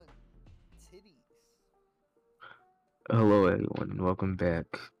titties. Hello, everyone, and welcome back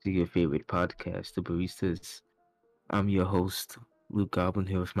to your favorite podcast, The Baristas. I'm your host, Luke Goblin,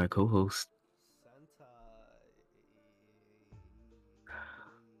 here with my co host. Sentai.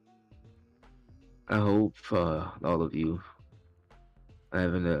 I hope all of you are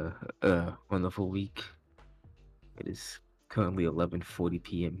having a wonderful week. It is currently 11:40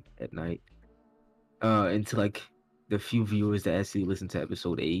 p.m. at night. And to the few viewers that actually listened to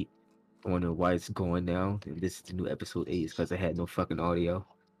episode 8, I wonder why it's going now, and this is the new episode 8 is because I had no fucking audio.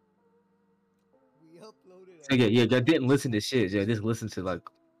 We uploaded So a yeah, I didn't 30 listen to shit. Yeah, I just listened to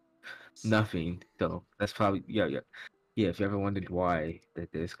nothing. So that's probably yeah. Yeah, if you ever wondered why, that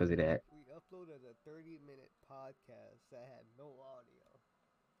is because of that. we uploaded a 30-minute podcast that had no audio.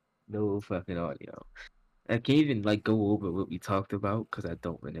 No fucking audio. I can't even go over what we talked about because I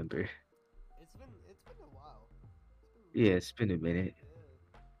don't remember. It's been a while. It's been Yeah, it's been a minute.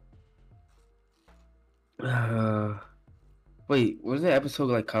 yeah. Uh, wait, was that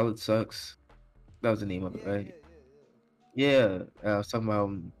episode College Sucks? That was the name of it, Yeah, right? yeah, yeah, yeah. Yeah, I was talking about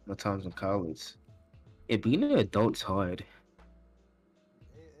my times in college. Yeah, being an adult's hard.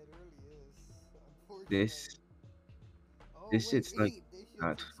 It really is. This Unfortunately. Oh this wait, shit's wait, this shit's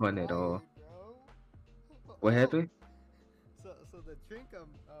not fun at all. expired, bro. What Oh, happened? so the drink I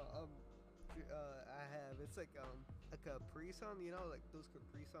have, it's like a Capri Sun, you know, like those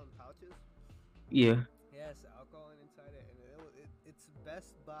Capri Sun pouches. Yeah, It has alcohol inside it, and it's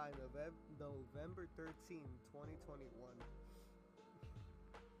best by November 13, 2021.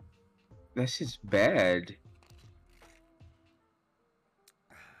 that's just bad.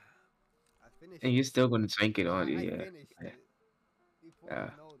 I finished And you're it. still gonna drink it on I yeah. finished Yeah. it before you Yeah.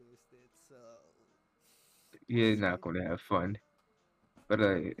 noticed it, so we'll You're not see. gonna have fun. But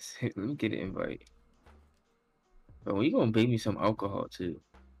let me get an invite. But when you gonna bring me some alcohol too?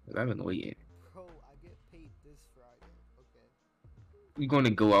 'Cause I've been waiting. Bro, I get paid this Friday. Okay. You gonna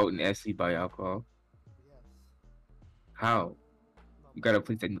go out and actually buy alcohol? Yes. How? My You got a mom,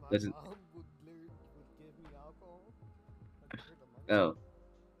 place that my doesn't. mom would give me alcohol. I give her the money. Oh,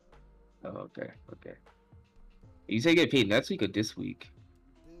 oh, okay, okay. You say get paid next week or this week?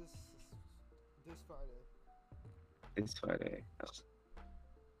 This this Friday. It's Friday. Oh.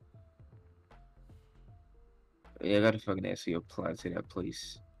 Yeah, I gotta fucking actually apply to that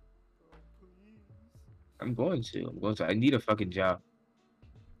place. Bro, please. I'm going to. I'm going to. I need a fucking job.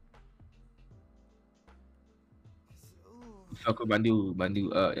 Ooh, Fuck with my new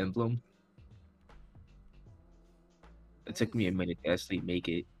emblem. It that took me a is minute to actually make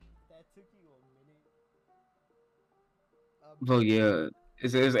it. that took you a minute. But Bro. yeah,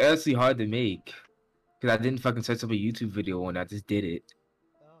 it's actually hard to make because I didn't fucking search up a YouTube video and I just did it.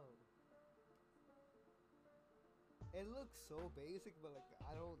 Oh, it looks so basic, but like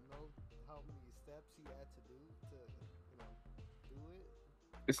I don't know how many steps you had to do to, do it.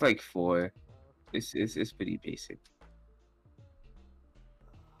 It's like four. Uh, It's pretty basic.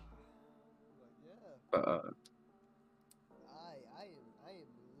 but yeah, But I am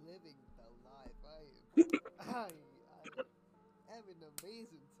living the life. I am having an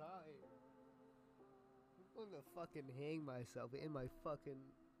amazing time. I'm gonna fucking hang myself in my fucking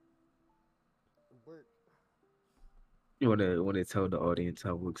work. you wanna tell the audience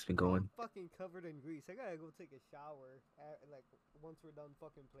how work's been Bro, I'm going? fucking covered in grease. I gotta go take a shower like once we're done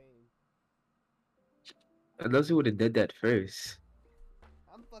fucking playing. Unless you would have did that first.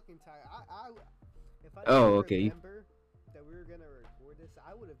 I'm fucking tired. If I didn't Oh, okay. remember that we were gonna record this,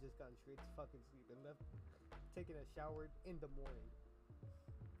 I would have just gone straight to fucking sleep and left, taking a shower in the morning.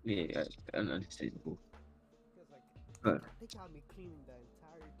 Yeah, understandable. Cause like Huh. they got me cleaning the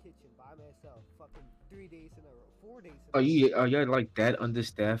entire kitchen by myself, fucking 3 days in a row, 4 days in a Are row. you like that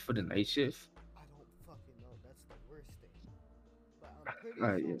understaffed for the night shift? I don't fucking know. That's the worst thing. But I'm pretty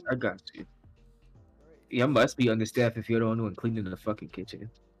Yeah, sure. I got you. Alright, Yeah, I must be understaffed if you're the only one cleaning the fucking kitchen.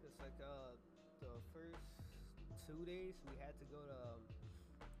 cause like the first 2 days we had to go to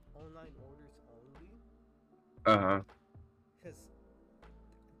online orders only, Uh huh. cause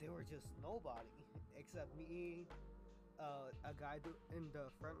there were just nobody except me, a guy in the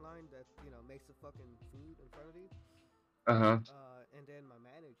front line that makes the fucking food in front of you, Uh huh. and then my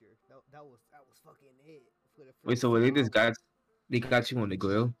manager. That was fucking it for the Wait, first so they just 2 hours. got you on the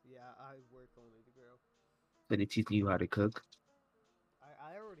grill, Yeah, I work only the girl. so they teaching you how to cook.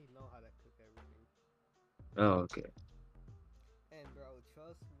 I already know how to cook everything, Oh, okay. and bro,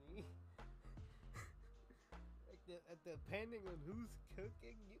 trust me. Like depending on who's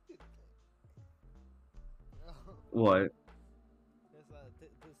cooking, you could. Bro, What?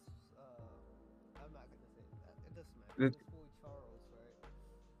 this I'm not gonna say that. It doesn't matter. Uh This boy Charles, right?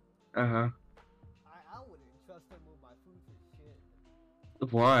 huh. food for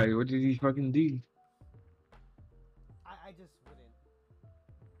shit. Why? What did he fucking do? I just wouldn't.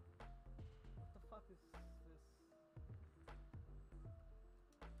 What the fuck is this?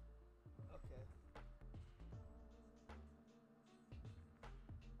 Okay.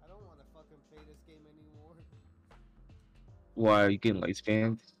 I don't want to fucking play this game anymore. Why are you getting like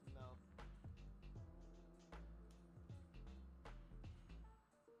spammed? No.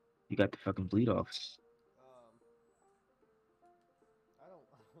 You got the fucking bleed off. Um, I don't.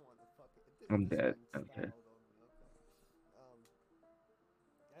 I don't want to fucking. I'm This dead. one Okay. styled on me. Okay. Um,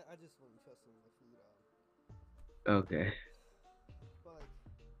 I just wouldn't trust him with the food. Okay. But like,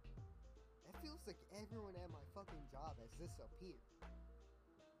 it feels like everyone at my fucking job has disappeared.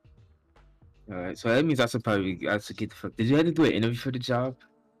 All right. So that means I should get the fuck. Did you have to do an interview for the job?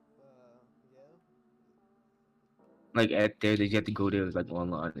 Yeah. Like at there, did you have to go there like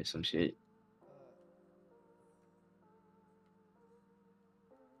online or some shit?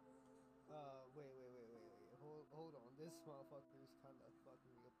 Wait. Hold on. This motherfucker's kind of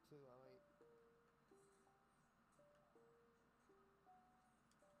fucking me up too. I might.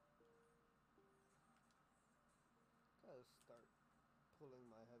 Gotta start pulling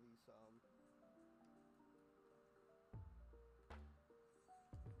my heavy some.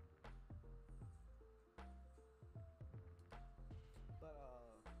 But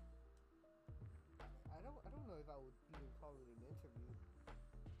I don't know if I would even call it an interview.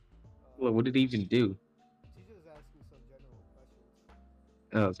 Well, what did he even do? She just asked me some general questions.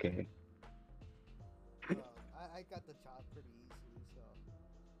 Okay. I got the job pretty easily, so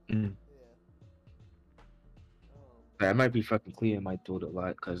Mm. yeah. That might be fucking clearing my throat a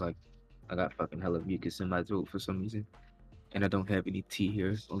lot because like I got fucking hella mucus in my throat for some reason, and I don't have any tea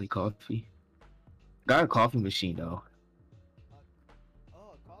here, only coffee. Got a coffee machine though. A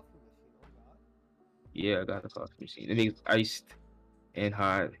coffee machine. Oh god. Yeah, I got a coffee machine. It makes iced and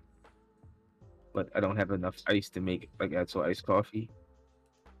hot, but I don't have enough ice to make like actual iced coffee.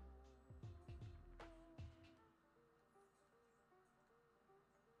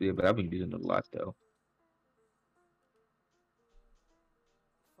 Yeah, but I've been using it a lot though.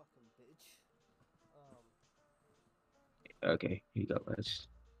 Fucking bitch. Okay, you got less.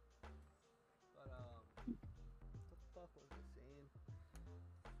 But what the fuck was I saying?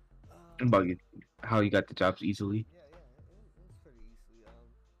 About you, how you got the jobs easily. Yeah, it's pretty easily.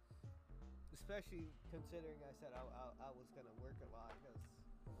 Especially considering I said I was gonna work a lot, cause.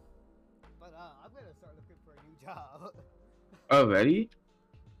 But I'm gonna start looking for a new job. Already?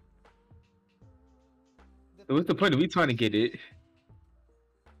 What's the point of me trying to get it?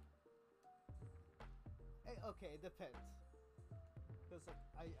 Hey, okay, it depends. Cause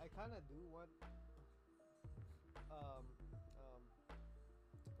like, I kind of do want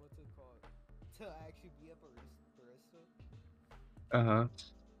what's it called, to actually be a barista. Uh-huh.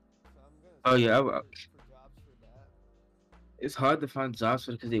 So I'm gonna Oh start yeah, looking for jobs for that. it's hard to find jobs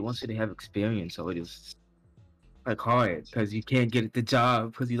because they want you to have experience. So it is like hard because you can't get the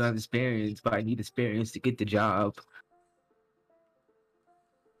job because you don't have experience. But I need experience to get the job.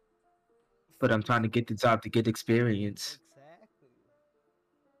 But I'm trying to get the job to get experience. Exactly.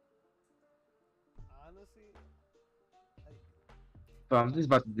 Honestly, But I'm just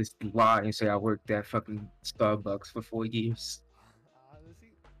about to just lie and say I worked at fucking Starbucks for 4 years.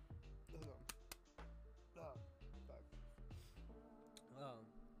 honestly, oh, fuck.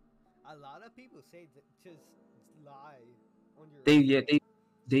 A lot of people say just lie on your They resume. yeah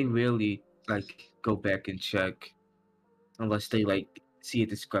they really like go back and check unless they like see a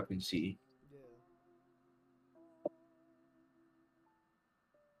discrepancy. Yeah.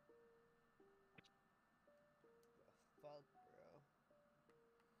 The fuck, bro.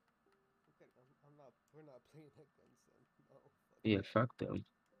 Okay, I'm not. We're not playing against them. No. Fuck Yeah, that. fuck them.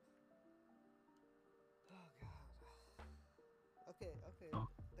 Oh god. Okay. Oh,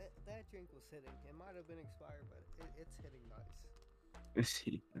 That drink was hitting. It might have been expired, but it's hitting nice. let's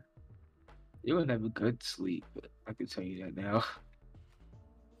see. You would have a good sleep, but I can tell you that now.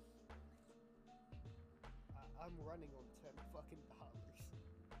 I'm running on $10 fucking the whole week.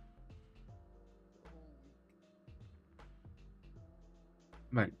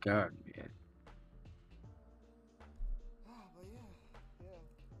 My God, man. But yeah.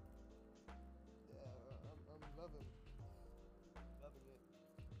 I'm loving it.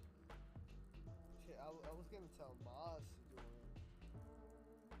 Shit, I was gonna tell Moz to join.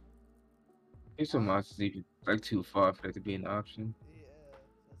 It's a monster even like too far for that to be an option. Yeah,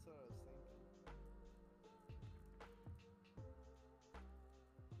 that's what I was thinking.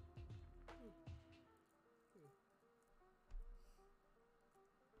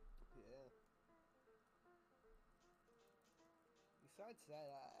 Yeah. besides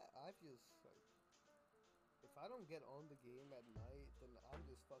that, I just like if I don't get on the game at night, then I'm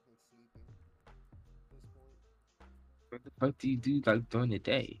just fucking sleeping at this point. What the fuck do you do like during the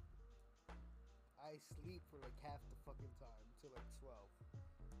day? I sleep for like half the fucking time till like 12.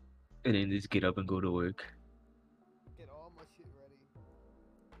 And then just get up and go to work. Get all my shit ready.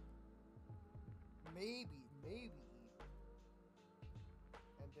 Maybe eat,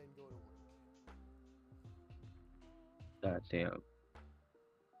 and then go to work. God damn.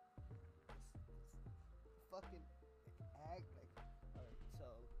 Fucking act like. Alright, so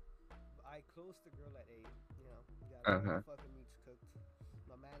I closed the girl at 8. You know, got all Uh-huh. the fucking meats cooked.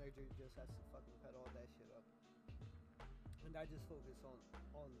 My manager just has to fucking cut all that shit up. And I just focus on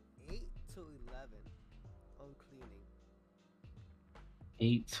 8 to 11 on cleaning.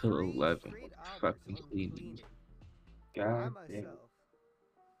 8 to 3 11 straight with hours fucking on cleaning. cleaning by God damn. myself.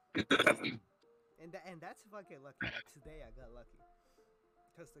 And that's if I get lucky. Like today, I got lucky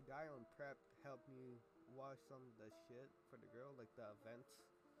because the guy on prep helped me wash some of the shit for the girl, like the events.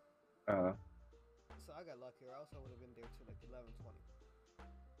 Uh, So I got lucky, or else I would have been there till like 11:20.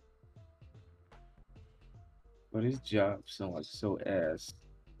 but his job sound like so ass.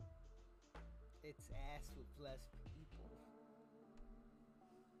 It's ass with less people.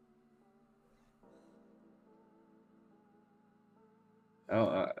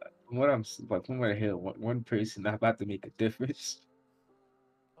 From what like from what I hear, one person not about to make a difference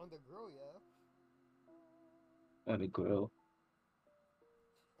On the girl, yeah. on the grill.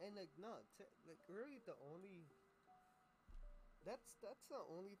 And like no, like really the only that's the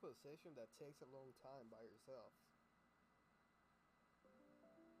only position that takes a long time by yourself.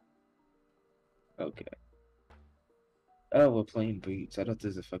 Okay. Oh, we're playing boots. I thought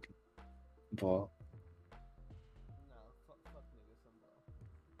there's a fucking ball. No, fuck niggas, some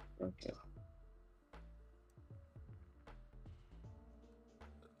bro. Okay.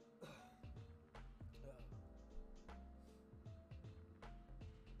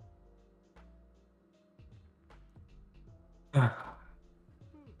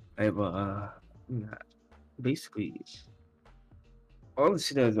 Hey, but yeah, basically all the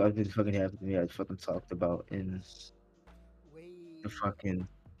shit that I've been fucking happening to me, I fucking talked about in the Wait, fucking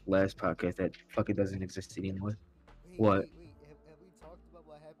last podcast that fucking doesn't exist anymore. wait, What? wait, wait. Have we talked about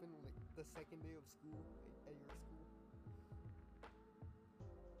what happened like the second day of school at your school?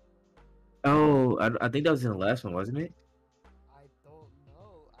 Oh, I think that was in the last one, wasn't it? I don't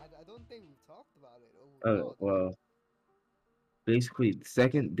know. I don't think we've talked about it Oh, overall though. well, basically the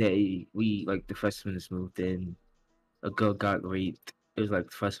second day we like the freshmen just moved in, a girl got raped. It was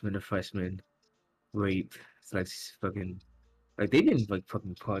like freshman to freshman rape. It's like fucking like they've been like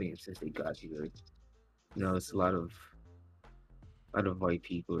fucking partying since they got here. You know, it's a lot of white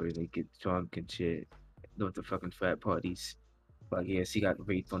people where they get drunk and shit. With the fucking frat parties. Like yeah, she got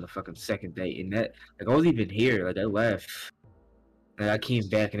raped on the fucking second day. And that like I wasn't even here. Like I left. And I came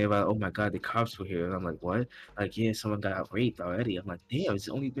back and they were like, oh my god, the cops were here. And I'm like, what? Like, yeah, someone got raped already. I'm like, damn, it's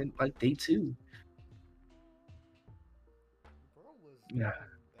only been like day two. Bro was Yeah. doing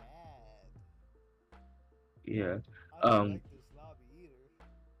bad. Yeah. I don't like this lobby either.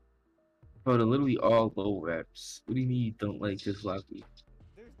 Bro, they're literally all low reps. What do you mean you don't like this lobby?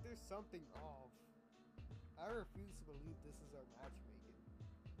 There's something off. I refuse to believe this is our matchmaking.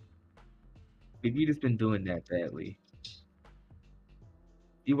 If you just been doing that badly.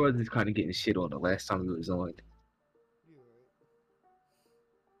 You was just kind of getting shit on the last time you was on. You're right.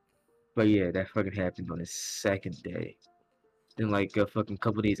 But yeah, that fucking happened on the second day. Then like a fucking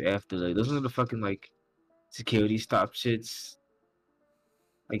couple days after, like those are the fucking like security stop shits.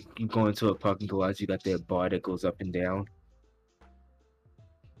 Like you go into a parking garage, you got that bar that goes up and down.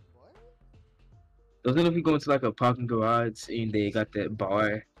 What? Those are if you go into like a parking garage and they got that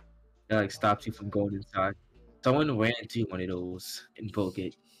bar that like Oh stops you from yeah. going inside. Yeah. Someone ran into one of those in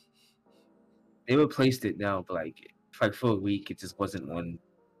Vulgate. They replaced it now, but like for a week, it just wasn't one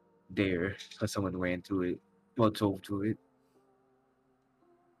there because someone ran to it or drove to it.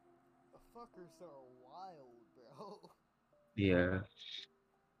 The fuckers are wild, bro. Yeah.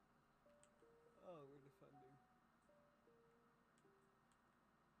 Oh, we're defending.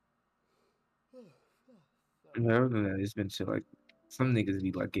 And Sorry. other than that, it's been shit like some niggas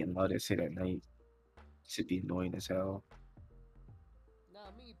be like getting loud as shit at night. Should be annoying as hell. Now,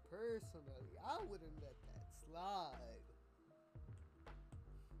 me personally, I wouldn't let that slide.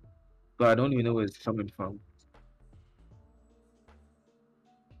 But I don't even know where it's coming from.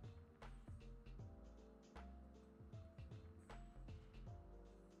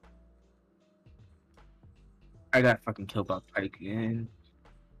 I got fucking killed by Pike again.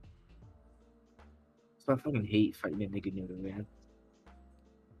 So I fucking hate fighting a nigga near the man.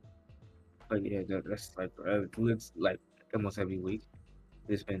 But yeah, that's like it looks like almost every week.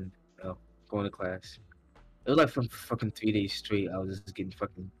 It's been going to class. It was like from fucking 3 days straight. I was just getting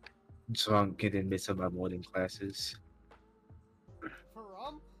fucking drunk and then missing my morning classes.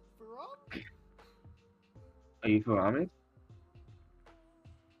 Faram? Faram? Are you for ramen?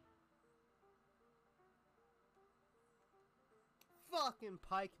 Fucking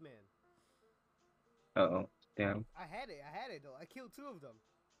pikeman. Uh-oh. Damn. I had it. I had it though. I killed two of them.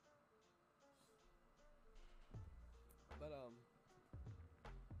 But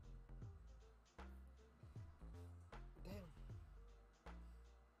damn,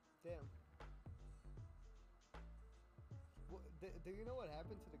 damn. Do you know what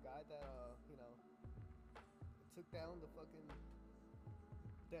happened to the guy that took down the fucking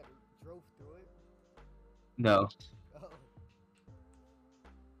that drove through it? No. Oh,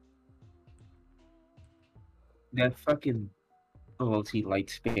 That fucking OLT light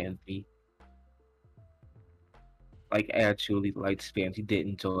spammed me. Like actually light spammed. He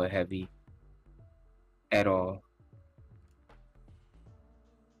didn't enjoy heavy at all.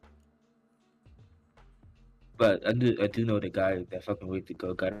 But I do know the guy that fucking way to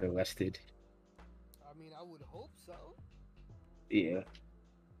go got arrested. I mean, I would hope so. Yeah.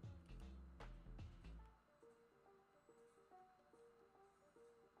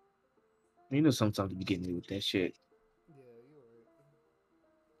 You know sometimes you get me with that shit. Yeah, you're right.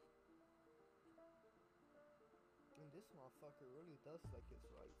 And this motherfucker really does like his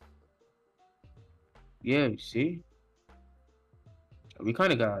rights. Yeah, you see? We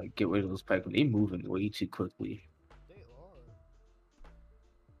kinda gotta get rid of those pipes. They moving way too quickly. They are.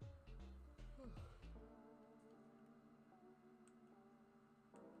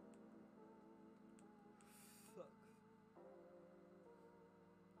 Fuck.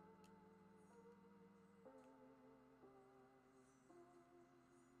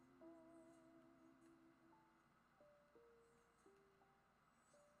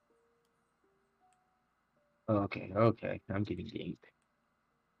 Okay, okay. I'm getting ganked.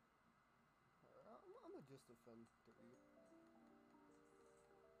 I'm gonna just defend three.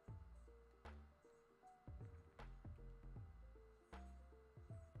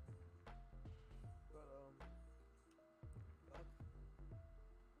 But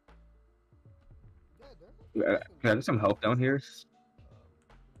yeah, they're pushing Can I get some pretty help down fast. here?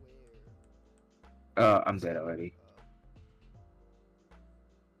 Where? I'm dead already.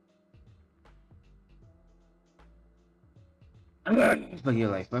 But yeah,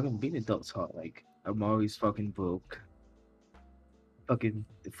 like fucking being adults hard. Like I'm always fucking broke. Fucking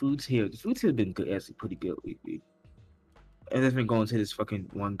the food's here have been good, actually pretty good lately. And I've been going to this fucking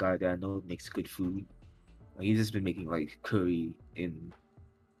one guy that I know makes good food. Like he's just been making like curry and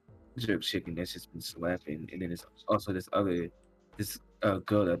jerk chicken that's just been slapping. And then there's also this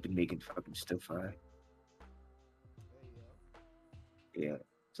girl that I've been making fucking stir fry. Hey yo. Yeah.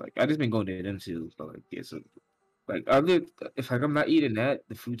 It's like I just been going to them too. But like yeah, so like other if like I'm not eating that,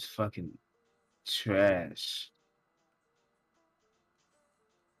 the food's fucking trash.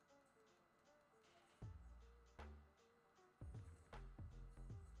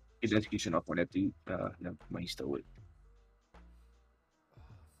 His education off on that dude. No, when he stole it.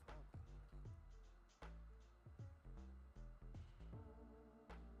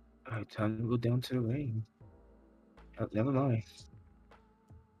 Alright, time to go down to the ring. Oh, never mind.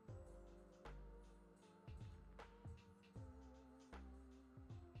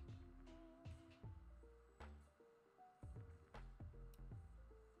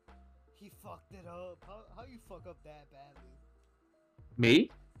 He fucked it up. How you fuck up that badly? Me?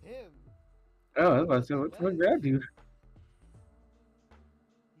 Him. Oh, I He was got like, the what the fuck did I ledge. do?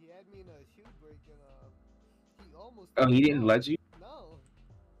 He had me in a shoe break and he almost Oh, took he me didn't out. let you? No,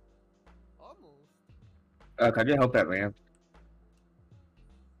 almost. Can I get help at ramp?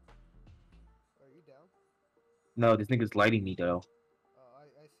 Are you down? No, this nigga's lighting me though.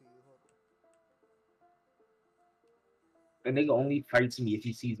 I see you. Hold The nigga only fights me if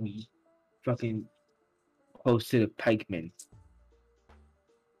he sees me fucking close to the pikeman.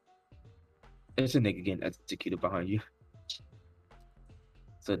 There's a nigga getting executed behind you.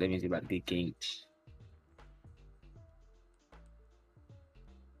 So that means you're about to get ganked.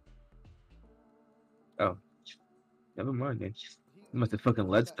 Oh, never mind then. You must have he fucking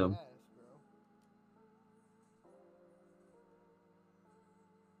whooped led that them. ass,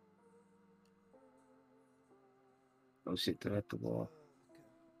 bro. Oh shit, they're at the wall.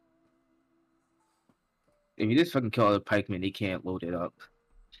 Okay. If you just fucking kill all the pikemen, they can't load it up.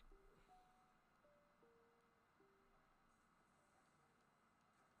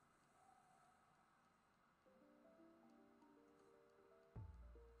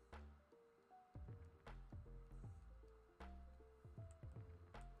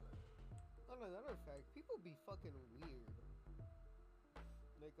 like people be fucking weird.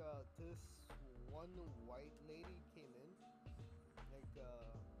 Like this one white lady came in, like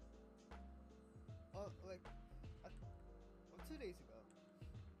like 2 days ago.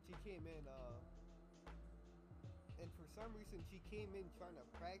 She came in, and for some reason she came in trying to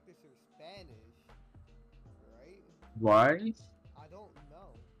practice her Spanish, right? Why? I don't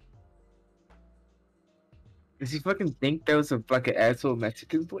know. Does he fucking think that was a fucking asshole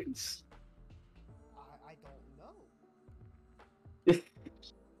Mexican place? I don't know.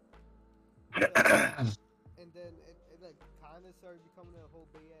 So, and then it like kind of started becoming a whole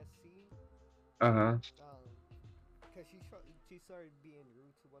big ass scene. Uh-huh. Cause she started being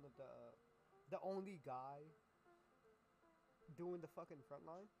rude to one of the only guy doing the fucking front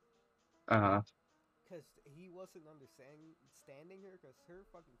line. Uh-huh. Cause he wasn't understanding her, cause her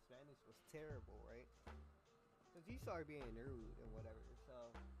fucking Spanish was terrible, right? Cause he started being rude and whatever.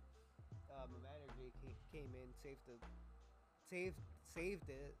 So my manager came in, saved it,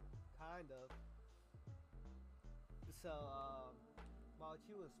 kind of. So while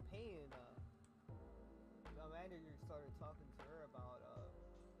she was paying, my manager started talking to her about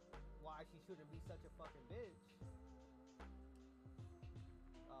why she shouldn't be such a fucking bitch.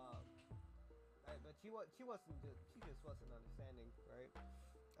 But she wasn't she just wasn't understanding, right?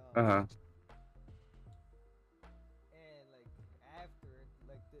 Uh-huh. And like after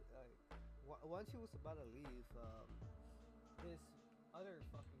like once she was about to leave, this other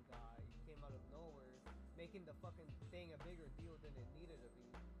fucking guy came out of nowhere, making the fucking thing a bigger deal than it needed to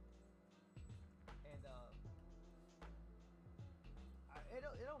be, and it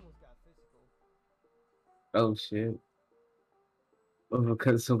almost got physical. Oh shit. Oh,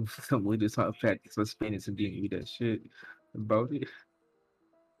 because some leaders trying to practice with Spanish and didn't read that shit about it.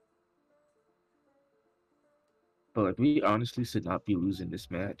 But like we honestly should not be losing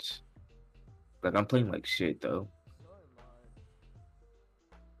this match. Like I'm playing like shit though. So am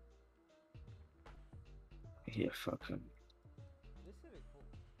I. Yeah, fuck him. This is a cool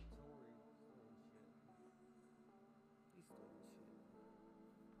Tory doing shit. He's doing shit.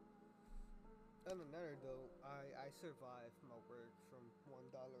 On another though, I survived my work from $1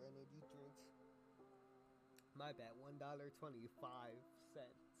 energy drinks. My bad, $1.25.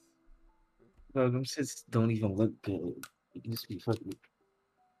 No, them shits don't even look good. You can just be fucking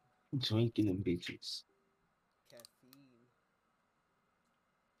drinking them bitches. Caffeine.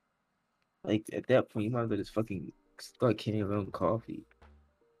 Like at that point, you might as well just fucking start canning your own coffee.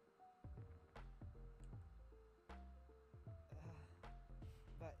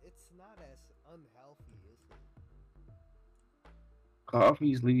 But it's not as unhealthy, is it?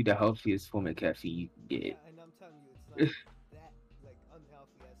 Coffee is literally the healthiest form of caffeine you can Yeah, get. and I'm telling you, it's not that like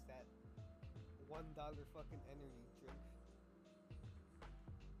unhealthy as that $1 fucking energy drink.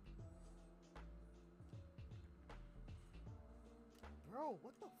 Bro,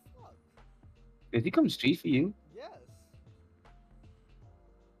 what the fuck? If he comes straight for you, Yes.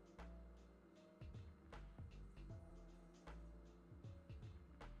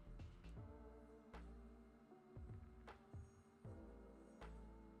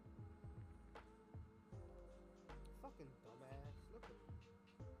 Fucking dumbass. Look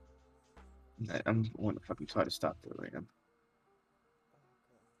at him. I'm going to fucking try to stop that right now. Okay.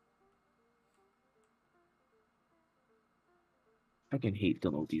 I can hate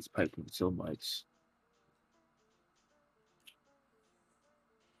them these pipelines so much.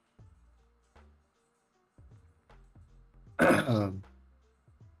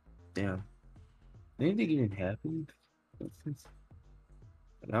 Damn. Anything even happened? I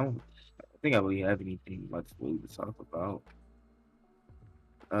don't think I really have anything much really to talk about.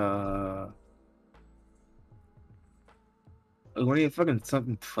 Only fucking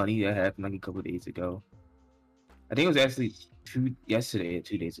something funny that happened like a couple days ago. I think it was actually yesterday or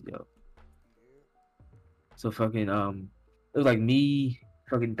 2 days ago. So fucking it was like me,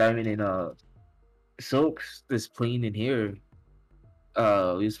 fucking Diamond and Silks just playing in here.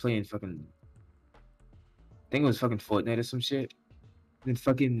 We was playing fucking I think it was fucking Fortnite or some shit. Then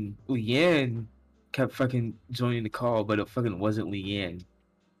fucking Leanne kept fucking joining the call, but it fucking wasn't Leanne.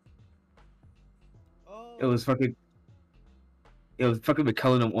 It Oh, was fucking it was fucking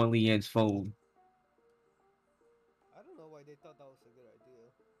McCullum on Leanne's phone. I don't know why they thought that was a good idea.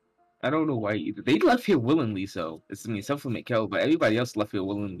 I don't know why either. They left here willingly, so it's I mean except for Mikkel, but everybody else left here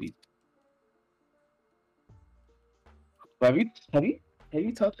willingly. But have you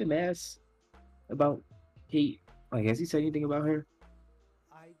talked to Mass about Kate? Like has he said anything about her?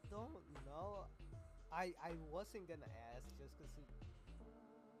 I don't know. I wasn't gonna ask just because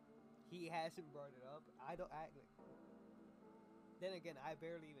he hasn't brought it up. I don't act like. Then again, I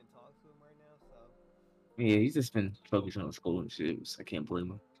barely even talk to him right now, so Yeah, he's just been focusing on school and shit. So I can't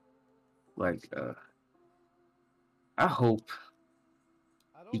blame him. Like, I hope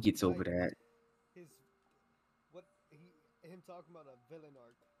I he don't gets over like that. his what him talking about a villain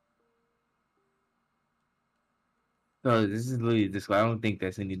arc. No, this is literally this. I don't think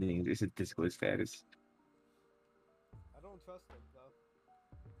that's anything. It's a Discord status. I don't trust him though.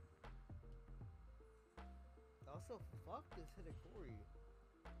 Also, fuck this Hidekori.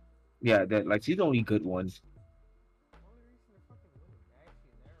 Yeah, that like she's the only good one. Only reason they're fucking winning.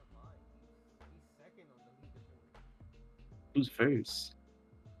 Actually, never mind. He's second on the leaderboard. Who's first?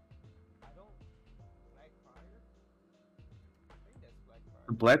 I don't. Blackfire? I think that's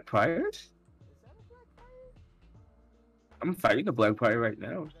The Blackfire. Black Priors? Is that a Blackfire? I'm fighting the Black Prior right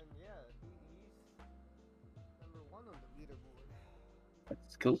now. Then yeah, he's number one on the leaderboard. I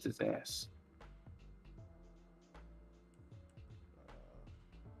just killed his ass. Uh,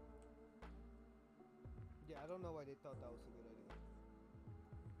 yeah, I don't know why they thought that was a good idea.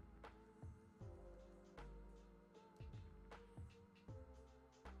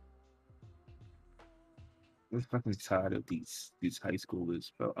 I'm fucking tired of these high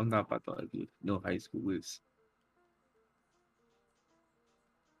schoolers, bro. I'm not about to argue with no high schoolers.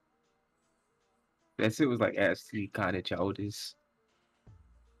 That shit was like actually kind of childish.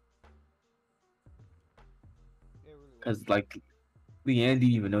 It really was. Cause like Leanne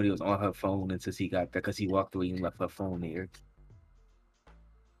didn't even know he was on her phone until she got there. Cause he walked away and left her phone there.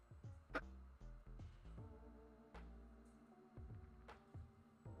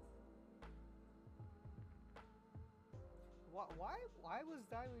 Why was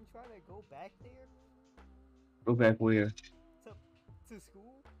Diamond trying to go back there Go back where to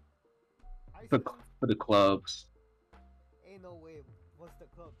school? High for school? for the clubs. Ain't no way was the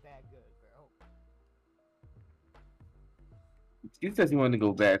club that good, bro. He says he wanted to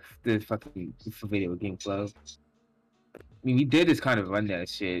go back to fucking for video game club. I mean, we did just kind of run that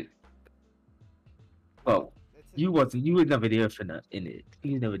shit. Well, It's a, you wasn't. You were never there for that in it.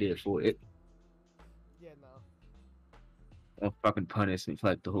 You was never there for it. yeah, no. Don't fucking punish me for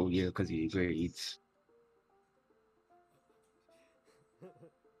like the whole year because of your grades.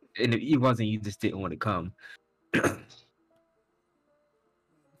 And if you wasn't, you just didn't want to come. Fun.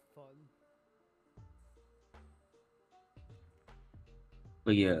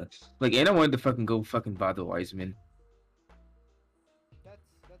 But yeah, like, and I wanted to fucking go fucking bother Wiseman. That's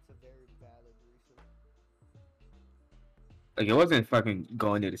a very valid reason. Like, it wasn't fucking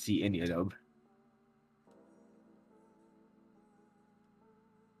going there to see any of them.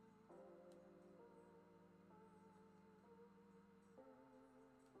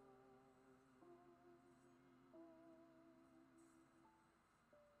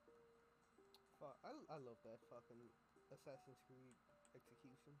 Fuck, I love that fucking Assassin's Creed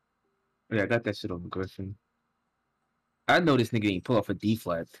execution. Yeah, I got that shit on Griffin. I know this nigga ain't pull off a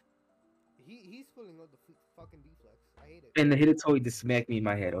deflect. He's pulling out the fucking deflex. I hate it. And the Hitotoi just smacked me in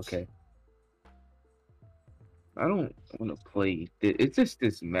my head. Okay. I don't want to play. It's just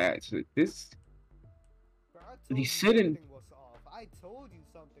this match. This. Bro, I told He you shouldn't. something was off. I told you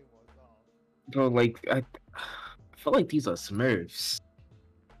something was off. Bro, like, I feel like these are Smurfs.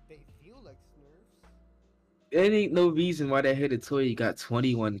 They feel like Smurfs. There ain't no reason why that Hitotoi got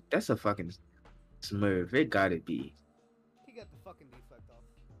 21. That's a fucking Smurf. It gotta be. He got the fucking deflect off.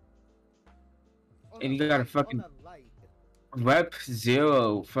 On And a you got a light, fucking on a light. Rep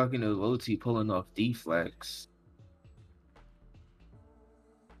Zero fucking Uloti pulling off deflex.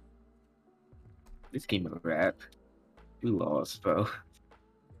 This game of rap. We lost, bro.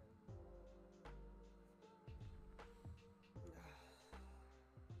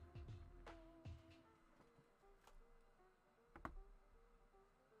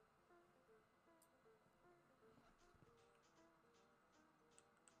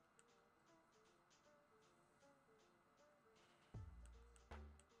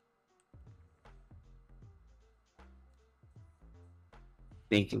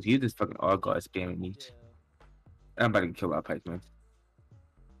 Thank you. You just fucking all guard spamming me. Yeah. I'm about to kill our pikeman.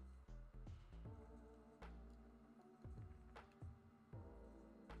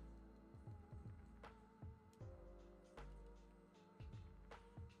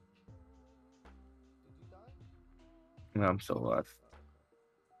 Did you die? No, I'm so lost.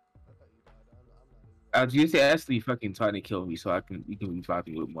 Oh, okay. I thought you died. I'm not even. You say Ashley fucking trying to kill me so you can revive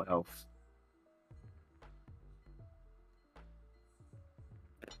me with more health.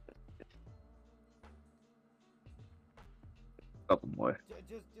 Couple more.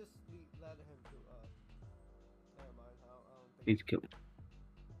 Just let him do. Never mind. I don't think. He's killed.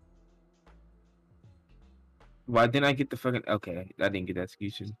 Why didn't I get the fucking? Okay, I didn't get the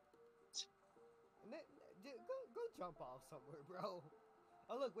execution. jump off somewhere, bro.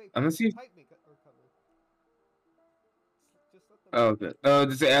 Oh look, wait, I'm gonna see. pipe me are coming. Just let them. Oh, good. Oh,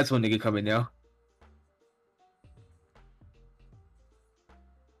 there's an asshole nigga coming now.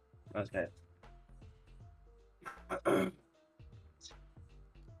 Okay.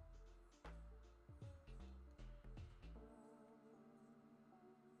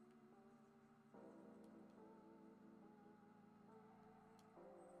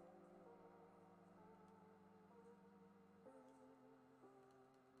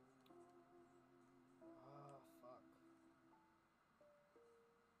 Oh fuck.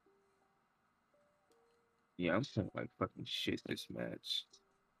 Yeah, I'm feeling like fucking shit this match.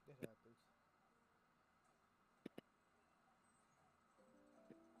 It happens.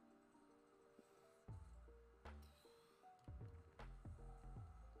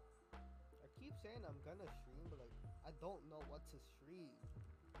 I keep saying I'm gonna stream, but like I don't know what to stream.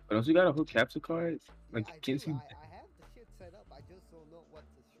 But don't you got a whole capture card? Yeah, Like, I do. can't you I have the shit set up. I just don't know what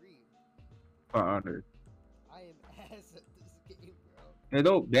to stream. for honor? I am ass at this game, bro. It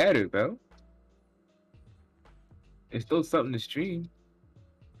don't matter, bro. It's still something to stream.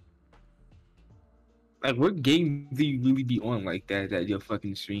 Like, what game do you really be on like that you're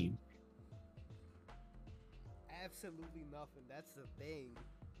fucking stream? Absolutely nothing. That's the thing.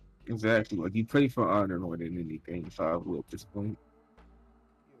 Exactly. Like, you play for honor more than anything, probably at this point.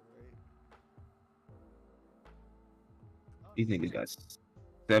 You're right. Oh, These niggas shit. got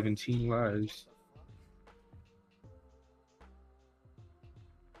 17 What lives.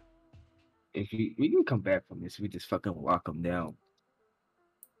 the fuck? If we can come back from this, we just fucking lock them down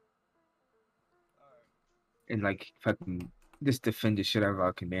Alright. and like fucking just defend the shit out of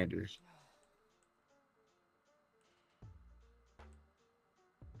our commanders.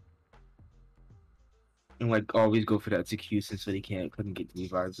 And like always go for that execution so they can't couldn't get the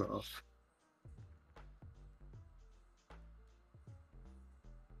revives off.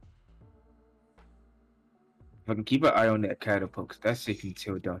 I can keep an eye on that catapult, 'cause that shit can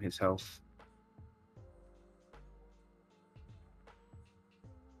tear down his health.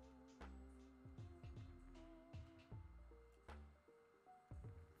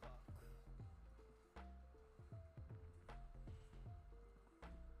 Fuck.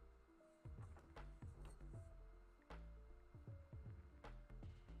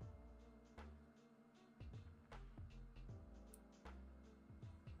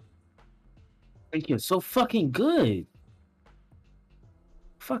 Like, you're so fucking good.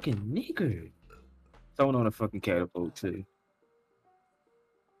 Fucking nigger. Someone on a fucking catapult too. You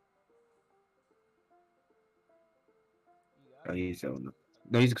Oh, got it? he's on.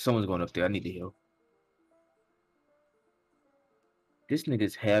 No, someone's going up there. I need to heal. This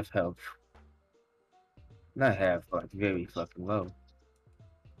nigga's half health. Not half, but very fucking low.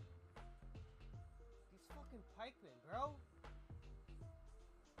 These fucking pikemen, bro.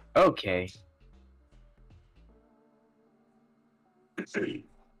 Okay.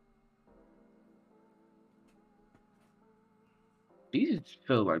 These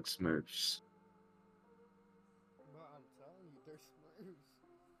feel like Smurfs. Bro, I'm telling you, they're smurfs.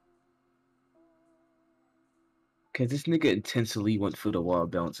 Cause this nigga intensely went for the wall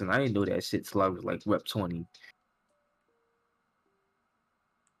bounce, and I didn't know that shit till I was like rep 20.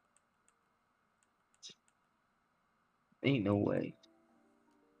 Ain't no way.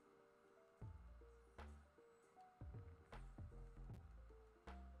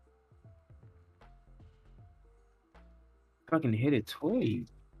 Fucking hit it twice.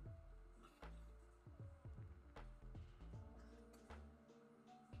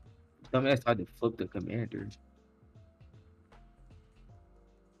 Dumbass tried to flip the commander. These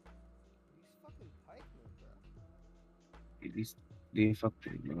fucking pikemen, bro. At least they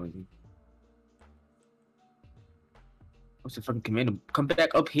fucking annoying. What's the fucking commander? Come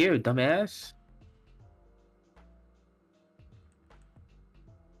back up here, dumbass.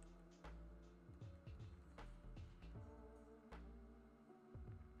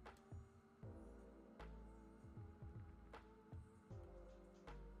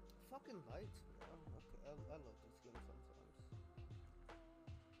 Fucking lights, bro. Okay, I love this game sometimes.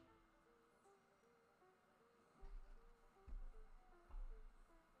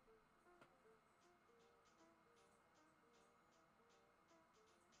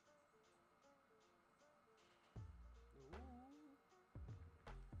 Ooh.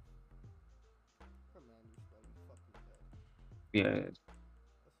 Commander's probably fucking dead. Yeah. Doesn't matter.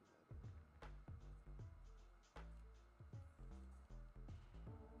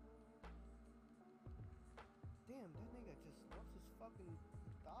 Damn, that nigga just lost his fucking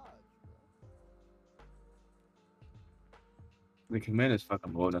dodge, bro. The commander's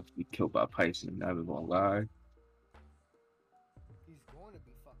fucking low enough to be killed by Python, not even gonna lie. He's going to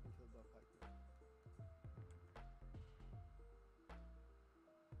be fucking killed by Piper.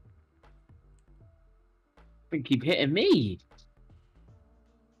 They keep hitting me.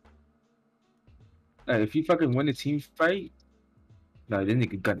 If you fucking win a team fight, no, then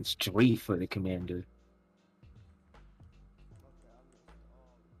nigga got it straight for the commander. Okay, I missed all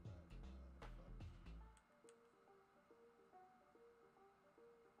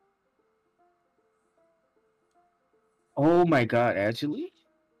of that. Oh my god, actually?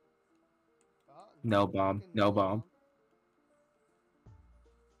 No Double bomb. fucking No nail bomb. bomb.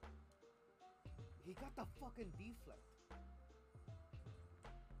 He got the fucking deflect.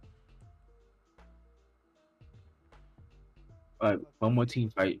 Alright, Fuck one this more shit. team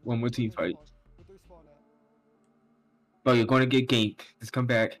fight. One more Where team they fight. spawn? Where they spawn at? Bro, you're gonna get ganked. Just come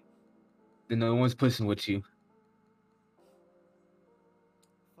back. Then no one's pushing with you.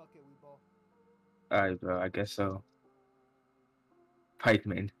 Fuck it, we ball. Alright, bro, I guess so.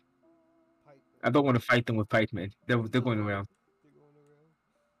 Pikeman. Pipe. I don't want to fight them with pikemen. They're going around. They're going around.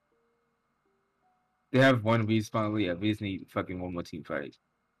 They have one respawn. Yeah, we just need fucking one more team fight.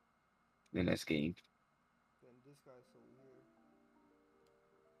 Then that's game. Then this guy's so weird.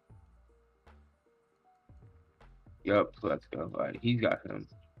 Yup, let's go. Alright, he's got him.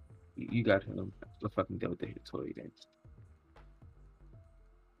 You got him. Let's fucking deal with the Toy then.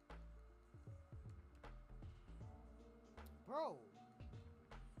 Bro!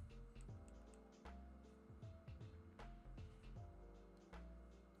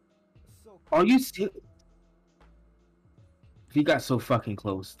 It's so Are you serious? He got so fucking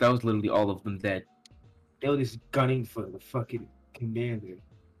close. That was literally all of them dead. They were just gunning for the fucking commander.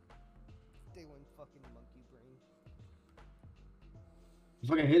 They went fucking monkey brain.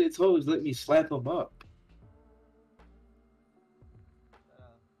 If I can hit it toes, let me slap him up.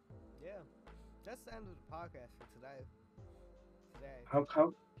 Yeah. That's the end of the podcast for today.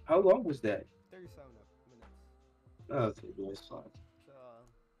 How long was that? 37 minutes. Oh, okay, that's fine. So,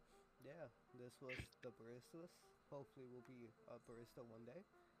 yeah, this was the Baristas. Hopefully, we'll be a barista one day.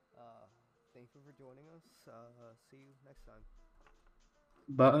 Thank you for joining us. See you next time.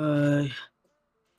 Bye.